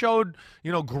it. He showed,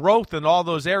 you know, growth in all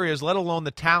those areas, let alone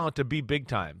the talent to be big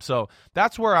time. So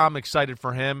that's where I'm excited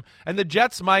for him. And the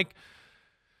Jets, Mike,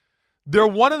 they're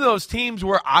one of those teams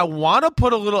where I want to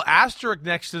put a little asterisk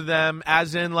next to them,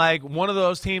 as in like one of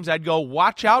those teams I'd go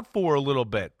watch out for a little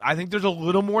bit. I think there's a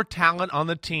little more talent on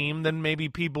the team than maybe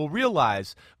people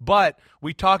realize. But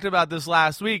we talked about this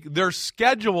last week. Their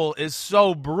schedule is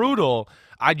so brutal.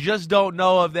 I just don't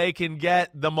know if they can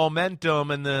get the momentum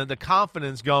and the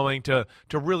confidence going to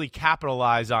really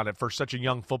capitalize on it for such a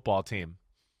young football team.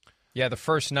 Yeah, the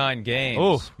first 9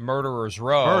 games, Murderers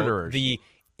Row. The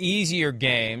easier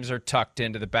games are tucked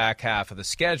into the back half of the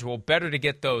schedule. Better to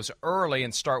get those early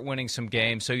and start winning some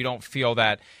games so you don't feel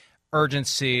that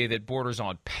urgency that borders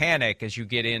on panic as you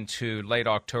get into late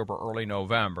October, early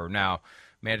November. Now,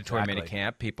 mandatory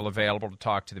minicamp, people available to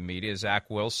talk to the media. Zach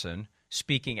Wilson,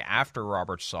 speaking after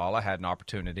Robert Saleh, had an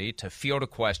opportunity to field a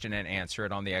question and answer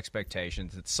it on the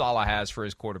expectations that Saleh has for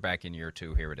his quarterback in year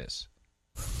 2. Here it is.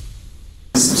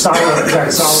 Saleh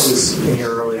was in here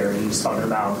earlier, and he was talking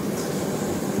about,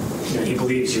 you know, he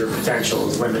believes your potential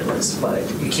is limitless, but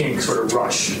you can't sort of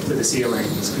rush to the ceiling.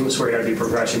 It's where you got to be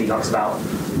progression. He talks about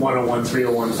 101,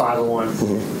 301, 501.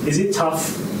 Mm-hmm. Is it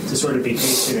tough to sort of be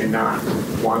patient and not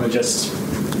want to just,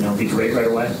 you know, be great right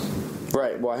away?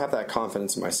 Right. Well, I have that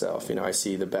confidence in myself. I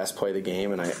see the best play the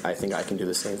game, and I think I can do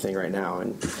the same thing right now.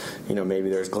 And, maybe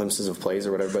there's glimpses of plays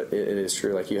or whatever, but it is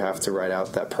true. Like, you have to write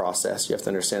out that process. You have to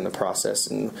understand the process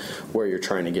and where you're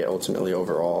trying to get ultimately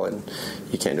overall. And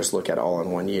you can't just look at it all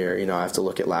in 1 year. I have to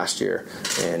look at last year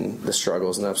and the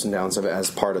struggles and ups and downs of it as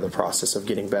part of the process of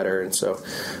getting better. And so,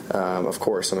 of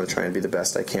course, I'm going to try and be the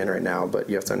best I can right now, but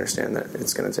you have to understand that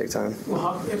it's going to take time.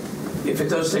 Well, if it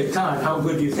does take time, how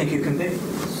good do you think you can be?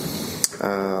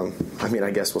 I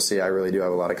guess we'll see. I really do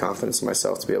have a lot of confidence in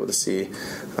myself to be able to see.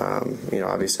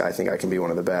 Obviously, I think I can be one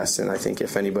of the best, and I think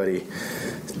if anybody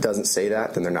doesn't say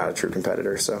that, then they're not a true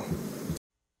competitor. So,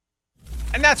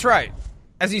 and that's right.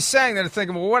 As he's saying that, I'm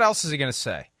thinking, well, what else is he going to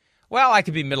say? Well, I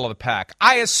could be middle of the pack.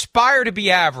 I aspire to be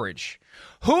average.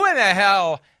 Who in the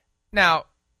hell? Now,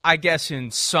 I guess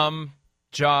in some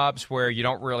jobs where you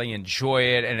don't really enjoy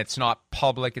it and it's not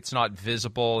public, it's not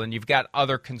visible, and you've got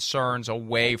other concerns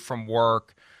away from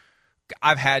work.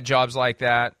 I've had jobs like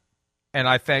that, and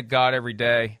I thank God every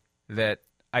day that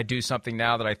I do something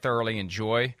now that I thoroughly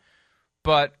enjoy.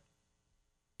 But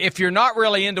if you're not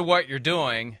really into what you're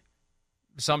doing,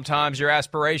 sometimes your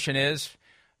aspiration is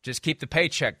just keep the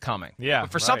paycheck coming. Yeah,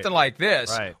 but for something like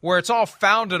this, where it's all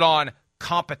founded on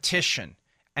competition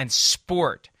and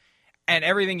sport, and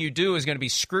everything you do is going to be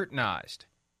scrutinized.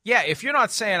 Yeah, if you're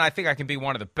not saying, I think I can be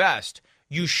one of the best,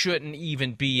 you shouldn't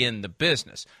even be in the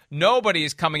business. Nobody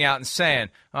is coming out and saying,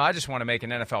 I just want to make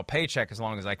an NFL paycheck as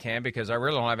long as I can because I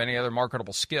really don't have any other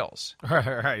marketable skills.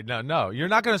 Right. No. You're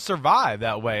not going to survive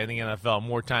that way in the NFL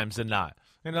more times than not.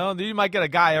 You might get a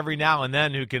guy every now and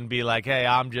then who can be like, hey,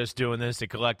 I'm just doing this to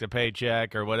collect a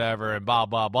paycheck or whatever and blah,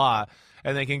 blah, blah,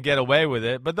 and they can get away with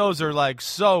it. But those are like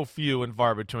so few and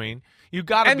far between.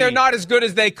 They're not as good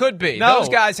as they could be. No. Those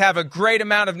guys have a great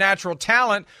amount of natural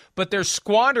talent, but they're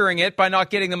squandering it by not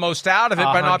getting the most out of it,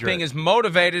 by not being as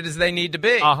motivated as they need to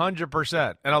be.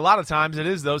 100%. And a lot of times it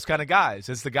is those kind of guys.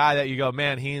 It's the guy that you go,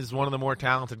 man, he's one of the more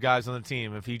talented guys on the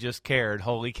team. If he just cared,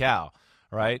 holy cow,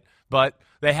 right? But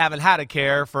they haven't had to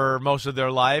care for most of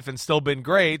their life and still been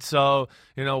great, so,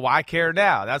 why care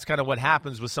now? That's kind of what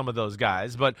happens with some of those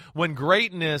guys. But when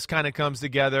greatness kind of comes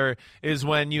together is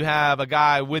when you have a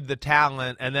guy with the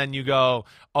talent and then you go,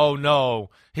 oh,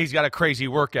 no, he's got a crazy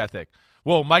work ethic.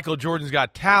 Whoa, Michael Jordan's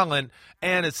got talent,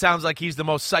 and it sounds like he's the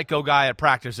most psycho guy at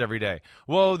practice every day.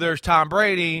 Whoa, there's Tom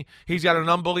Brady. He's got an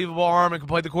unbelievable arm and can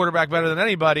play the quarterback better than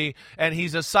anybody, and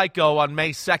he's a psycho on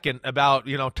May 2nd about,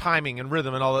 timing and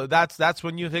rhythm and all that. That's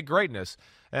when you hit greatness.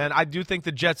 And I do think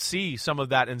the Jets see some of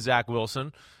that in Zach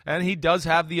Wilson, and he does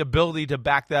have the ability to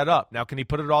back that up. Now, can he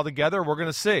put it all together? We're going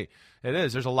to see. It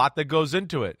is. There's a lot that goes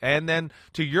into it. And then,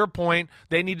 to your point,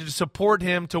 they needed to support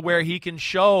him to where he can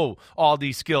show all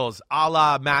these skills, a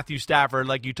la Matthew Stafford,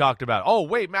 like you talked about. Oh,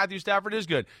 wait, Matthew Stafford is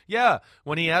good. Yeah,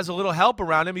 when he has a little help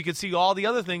around him, you can see all the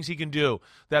other things he can do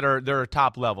that are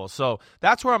top level. So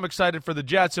that's where I'm excited for the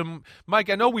Jets. And,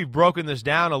 Mike, I know we've broken this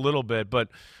down a little bit, but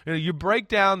you break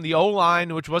down the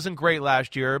O-line, which wasn't great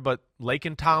last year, but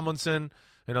Laken Tomlinson,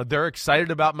 they're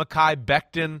excited about Mekhi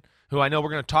Becton, who I know we're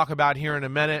going to talk about here in a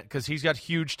minute because he's got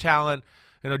huge talent.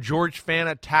 George Fant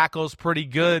at tackle's pretty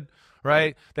good,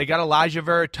 right? They got Elijah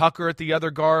Vera Tucker at the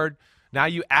other guard. Now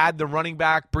you add the running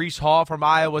back, Breece Hall from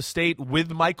Iowa State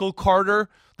with Michael Carter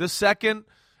the second.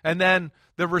 And then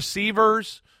the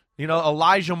receivers,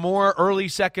 Elijah Moore, early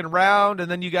second round. And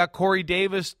then you got Corey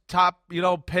Davis, top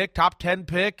 10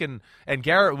 pick, and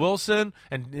Garrett Wilson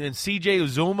and C.J.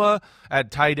 Uzuma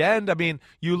at tight end. I mean,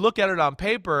 you look at it on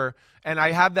paper, and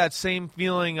I have that same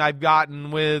feeling I've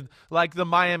gotten with, like, the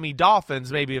Miami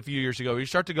Dolphins maybe a few years ago. You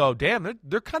start to go, damn,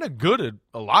 they're kind of good at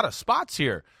a lot of spots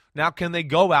here. Now, can they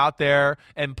go out there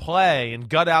and play and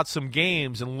gut out some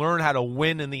games and learn how to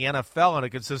win in the NFL on a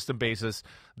consistent basis?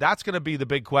 That's going to be the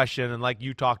big question. And like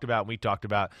you talked about and we talked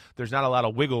about, there's not a lot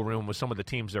of wiggle room with some of the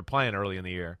teams they're playing early in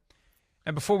the year.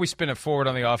 And before we spin it forward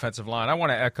on the offensive line, I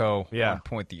want to echo one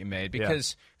point that you made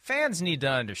because fans need to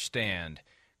understand,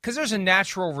 because there's a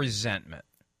natural resentment.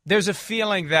 There's a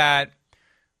feeling that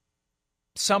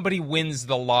somebody wins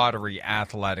the lottery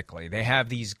athletically. They have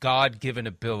these God-given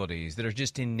abilities that are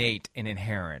just innate and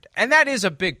inherent. And that is a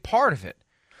big part of it.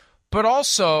 But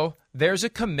also, there's a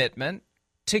commitment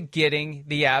to getting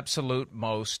the absolute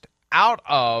most out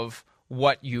of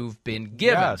what you've been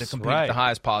given to compete at the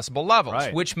highest possible levels,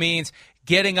 which means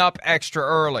getting up extra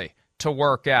early to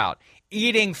work out,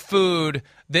 eating food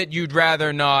that you'd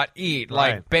rather not eat,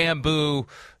 like bamboo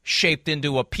shaped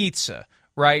into a pizza,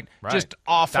 right? Just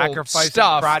awful Sacrifice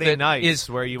stuff Friday that nights is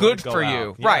where you good go for out.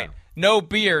 you, Yeah. right? No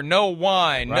beer, no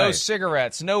wine, no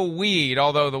cigarettes, no weed,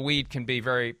 although the weed can be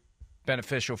very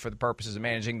beneficial for the purposes of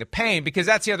managing the pain, because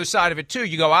that's the other side of it, too.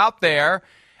 You go out there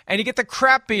and you get the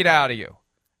crap beat out of you.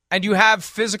 And you have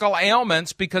physical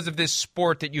ailments because of this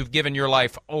sport that you've given your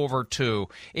life over to.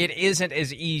 It isn't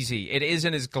as easy. It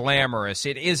isn't as glamorous.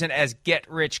 It isn't as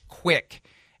get-rich-quick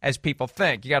as people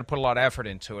think. You got to put a lot of effort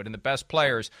into it. And the best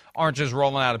players aren't just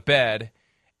rolling out of bed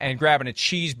and grabbing a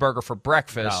cheeseburger for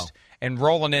breakfast and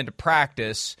rolling into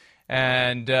practice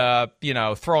and,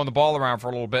 throwing the ball around for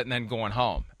a little bit and then going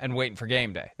home and waiting for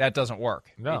game day. That doesn't work.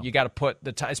 No. You got to put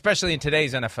the time, especially in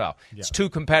today's NFL. Yeah. It's too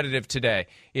competitive today.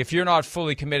 If you're not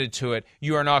fully committed to it,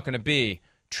 you are not going to be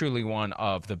truly one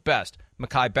of the best.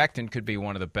 Mekhi Becton could be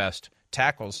one of the best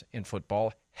tackles in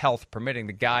football, health permitting.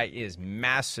 The guy is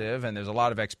massive, and there's a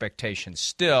lot of expectation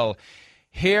still.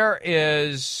 Here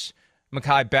is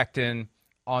Mekhi Becton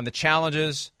on the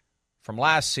challenges from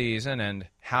last season and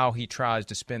how he tries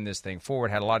to spin this thing forward.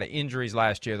 Had a lot of injuries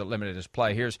last year that limited his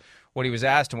play. Here's what he was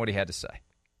asked and what he had to say.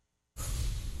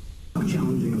 How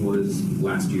challenging was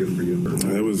last year for you?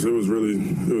 It was really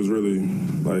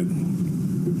like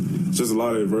just a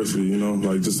lot of adversity,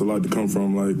 like just a lot to come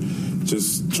from, like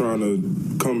just trying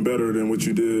to come better than what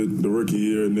you did the rookie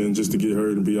year, and then just to get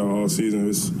hurt and be out all season.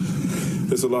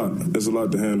 It's a lot. It's a lot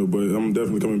to handle, but I'm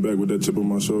definitely coming back with that chip on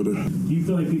my shoulder. Do you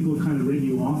feel like people kind of written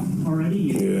you off already?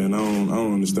 Yeah, and I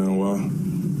don't understand why,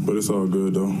 but it's all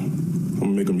good though. I'm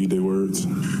gonna make them eat their words.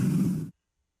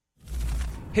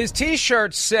 His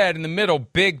T-shirt said in the middle,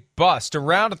 "Big bust."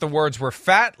 Around it, the words were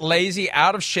fat, lazy,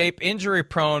 out of shape,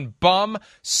 injury-prone, bum,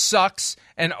 sucks,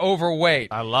 and overweight.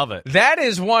 I love it. That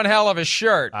is one hell of a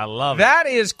shirt. I love it. That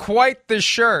is quite the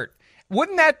shirt.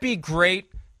 Wouldn't that be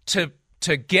great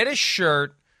to get a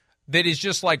shirt that is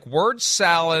just like word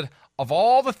salad of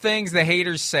all the things the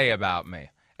haters say about me?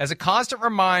 As a constant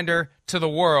reminder to the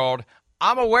world,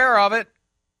 I'm aware of it,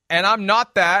 and I'm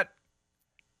not that,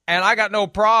 and I got no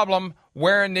problem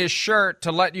wearing this shirt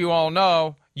to let you all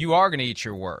know you are going to eat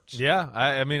your words. Yeah,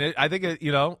 I mean, I think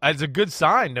it's a good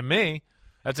sign to me.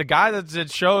 That's a guy that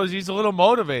shows he's a little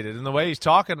motivated in the way he's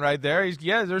talking right there.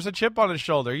 There's a chip on his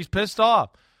shoulder. He's pissed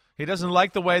off. He doesn't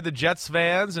like the way the Jets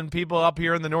fans and people up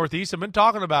here in the Northeast have been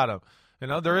talking about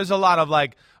him. There is a lot of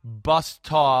like bust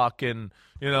talk and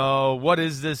what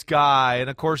is this guy, and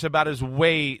of course about his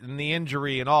weight and the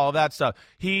injury and all of that stuff.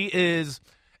 He is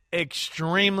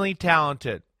extremely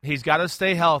talented. He's got to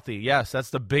stay healthy. Yes, that's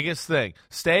the biggest thing.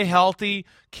 Stay healthy,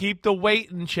 keep the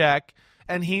weight in check,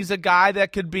 and he's a guy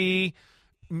that could be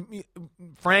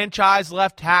franchise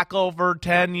left tackle for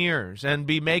 10 years and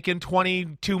be making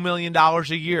 $22 million a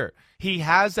year. He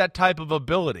has that type of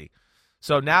ability.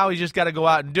 So now he's just got to go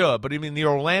out and do it. But I mean, the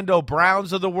Orlando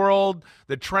Browns of the world,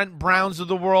 the Trent Browns of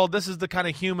the world, this is the kind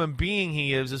of human being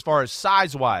he is as far as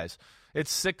size-wise.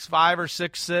 It's 6'5" or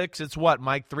 6'6". It's what,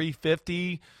 Mike,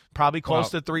 350? Probably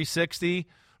close to 360,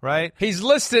 right? He's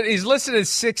listed as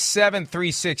 6'7",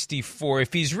 364.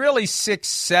 If he's really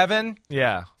 6'7",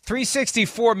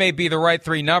 364 may be the right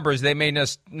three numbers. They may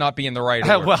not be in the right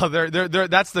order. Well, they're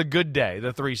that's the good day,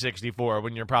 the 364,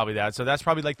 when you're probably that. So that's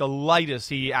probably like the lightest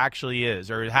he actually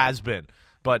is or has been.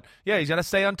 But, yeah, he's got to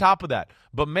stay on top of that.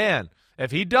 But, man,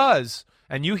 if he does,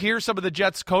 and you hear some of the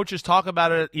Jets coaches talk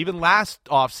about it even last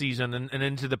offseason and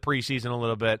into the preseason a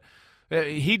little bit,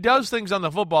 he does things on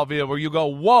the football field where you go,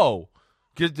 whoa,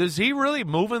 does he really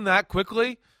moving that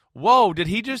quickly? Whoa, did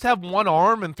he just have one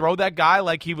arm and throw that guy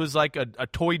like he was like a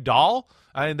toy doll?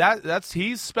 I mean,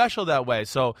 he's special that way.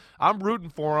 So I'm rooting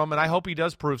for him, and I hope he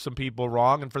does prove some people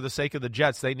wrong. And for the sake of the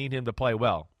Jets, they need him to play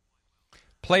well.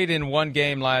 Played in one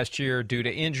game last year due to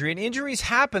injury, and injuries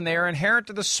happen. They are inherent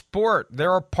to the sport.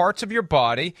 There are parts of your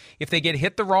body, if they get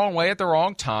hit the wrong way at the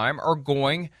wrong time, are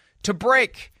going to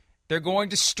break. They're going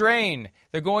to strain.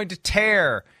 They're going to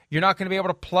tear. You're not going to be able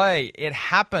to play. It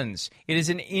happens. It is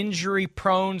an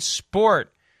injury-prone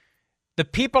sport. The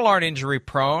people aren't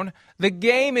injury-prone. The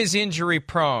game is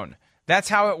injury-prone. That's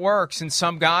how it works, and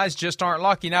some guys just aren't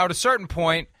lucky. Now, at a certain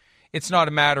point, it's not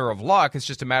a matter of luck. It's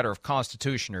just a matter of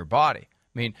constitution of your body.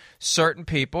 I mean, certain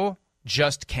people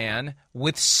just can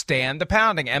withstand the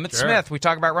pounding. Emmitt Smith, we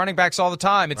talk about running backs all the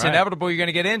time. It's inevitable you're going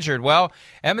to get injured. Well,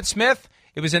 Emmitt Smith,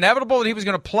 it was inevitable that he was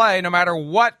going to play no matter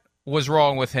what was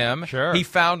wrong with him. Sure. He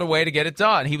found a way to get it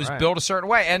done. He was built a certain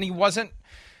way, and the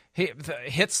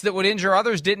hits that would injure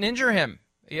others didn't injure him.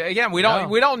 Again, we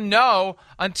don't know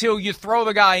until you throw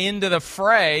the guy into the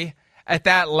fray at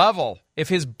that level if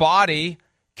his body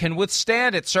can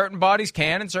withstand it. Certain bodies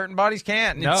can and certain bodies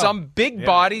can't. And some big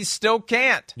bodies still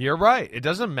can't. You're right. It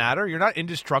doesn't matter. You're not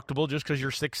indestructible just because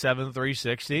you're 6'7",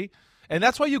 360. And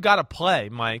that's why you got to play,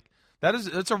 Mike.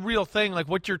 It's a real thing, like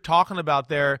what you're talking about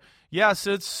there. Yes,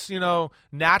 it's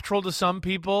natural to some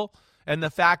people, and the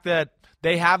fact that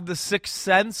they have the sixth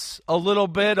sense a little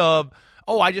bit of,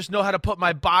 I just know how to put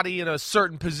my body in a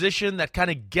certain position that kind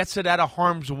of gets it out of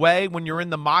harm's way when you're in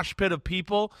the mosh pit of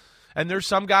people. And there's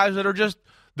some guys that are just,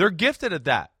 they're gifted at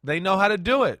that. They know how to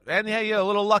do it. And, hey, you're a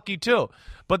little lucky too.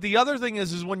 But the other thing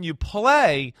is when you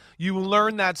play, you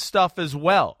learn that stuff as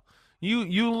well.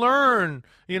 You learn,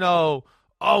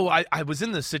 I was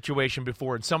in this situation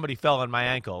before and somebody fell on my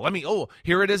ankle.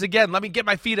 Here it is again. Let me get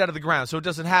my feet out of the ground so it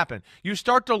doesn't happen. You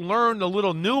start to learn the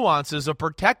little nuances of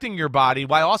protecting your body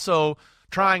while also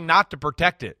trying not to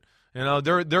protect it.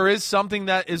 There is something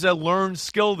that is a learned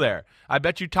skill there. I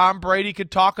bet you Tom Brady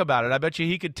could talk about it. I bet you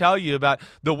he could tell you about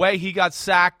the way he got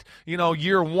sacked,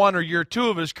 year 1 or year 2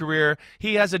 of his career.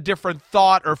 He has a different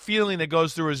thought or feeling that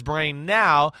goes through his brain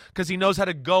now because he knows how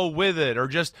to go with it or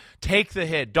just take the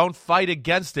hit. Don't fight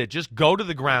against it. Just go to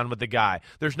the ground with the guy.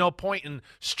 There's no point in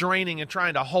straining and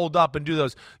trying to hold up and do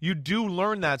those. You do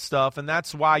learn that stuff, and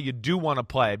that's why you do want to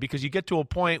play, because you get to a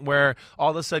point where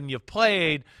all of a sudden you've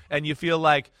played and you feel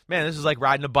like, man, this is like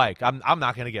riding a bike. I'm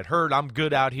not going to get hurt. I'm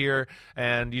good out here.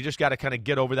 And you just got to kind of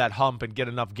get over that hump and get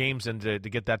enough games in to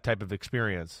get that type of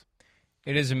experience.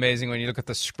 It is amazing when you look at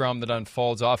the scrum that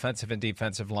unfolds, offensive and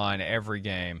defensive line, every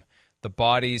game. The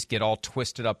bodies get all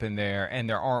twisted up in there, and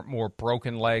there aren't more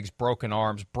broken legs, broken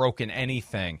arms, broken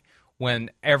anything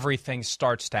when everything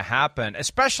starts to happen,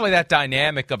 especially that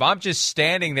dynamic of I'm just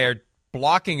standing there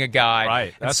blocking a guy,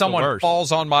 right, and someone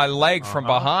falls on my leg from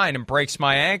behind and breaks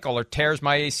my ankle or tears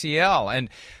my ACL. And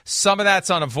some of that's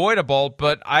unavoidable,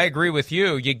 but I agree with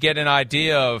you. You get an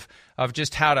idea of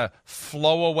just how to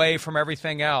flow away from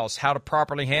everything else, how to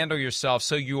properly handle yourself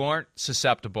so you aren't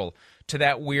susceptible to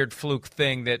that weird fluke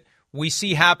thing that we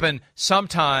see happen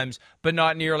sometimes, but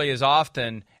not nearly as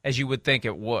often as you would think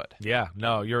it would. Yeah,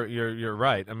 no, you're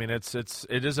right. I mean, it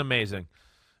is amazing.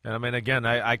 And, I mean, again,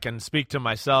 I can speak to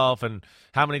myself and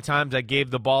how many times I gave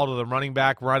the ball to the running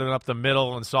back running up the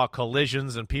middle and saw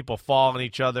collisions and people fall on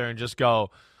each other and just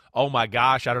go, oh, my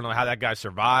gosh, I don't know how that guy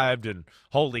survived. And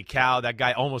holy cow, that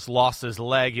guy almost lost his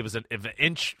leg. He was an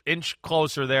inch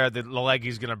closer there. The leg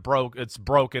he's going to it's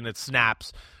broken. It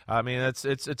snaps. I mean,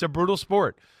 it's a brutal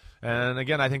sport. And,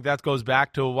 again, I think that goes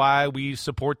back to why we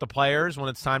support the players when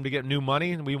it's time to get new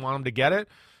money and we want them to get it.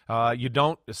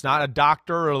 It's not a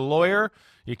doctor or a lawyer.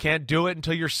 You can't do it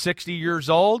until you're 60 years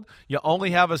old. You only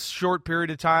have a short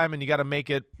period of time, and you got to make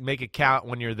it count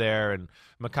when you're there. And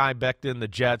Mekhi Becton, the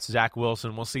Jets, Zach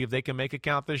Wilson, we'll see if they can make it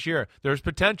count this year. There's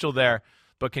potential there,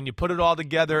 but can you put it all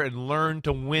together and learn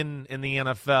to win in the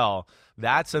NFL?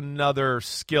 That's another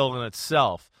skill in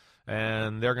itself,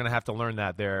 and they're going to have to learn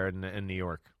that there in New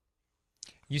York.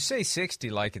 You say 60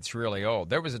 like it's really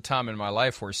old. There was a time in my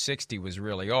life where 60 was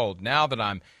really old. Now that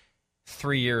I'm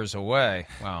 3 years away,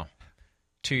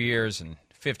 2 years and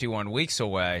 51 weeks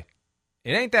away,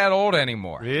 it ain't that old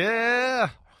anymore. Yeah.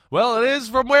 Well, it is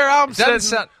from where I'm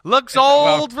sitting. Looks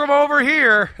old from over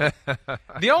here.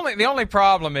 The only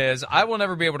problem is I will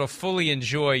never be able to fully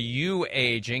enjoy you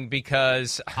aging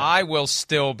because I will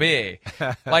still be.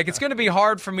 Like, it's going to be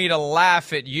hard for me to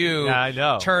laugh at you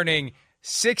turning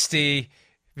 60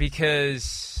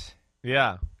 because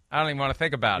I don't even want to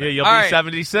think about it. Yeah, you'll be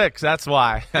 76. That's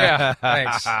why. Yeah,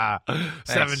 thanks.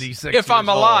 76 if I'm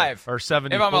alive. Or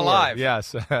 74. If I'm alive.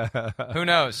 Yes. Who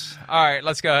knows? All right,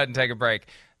 let's go ahead and take a break.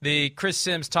 The Chris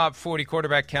Sims Top 40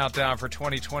 Quarterback Countdown for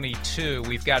 2022.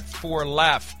 We've got 4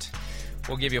 left.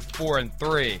 We'll give you 4 and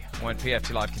 3 when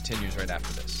PFT Live continues right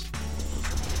after this.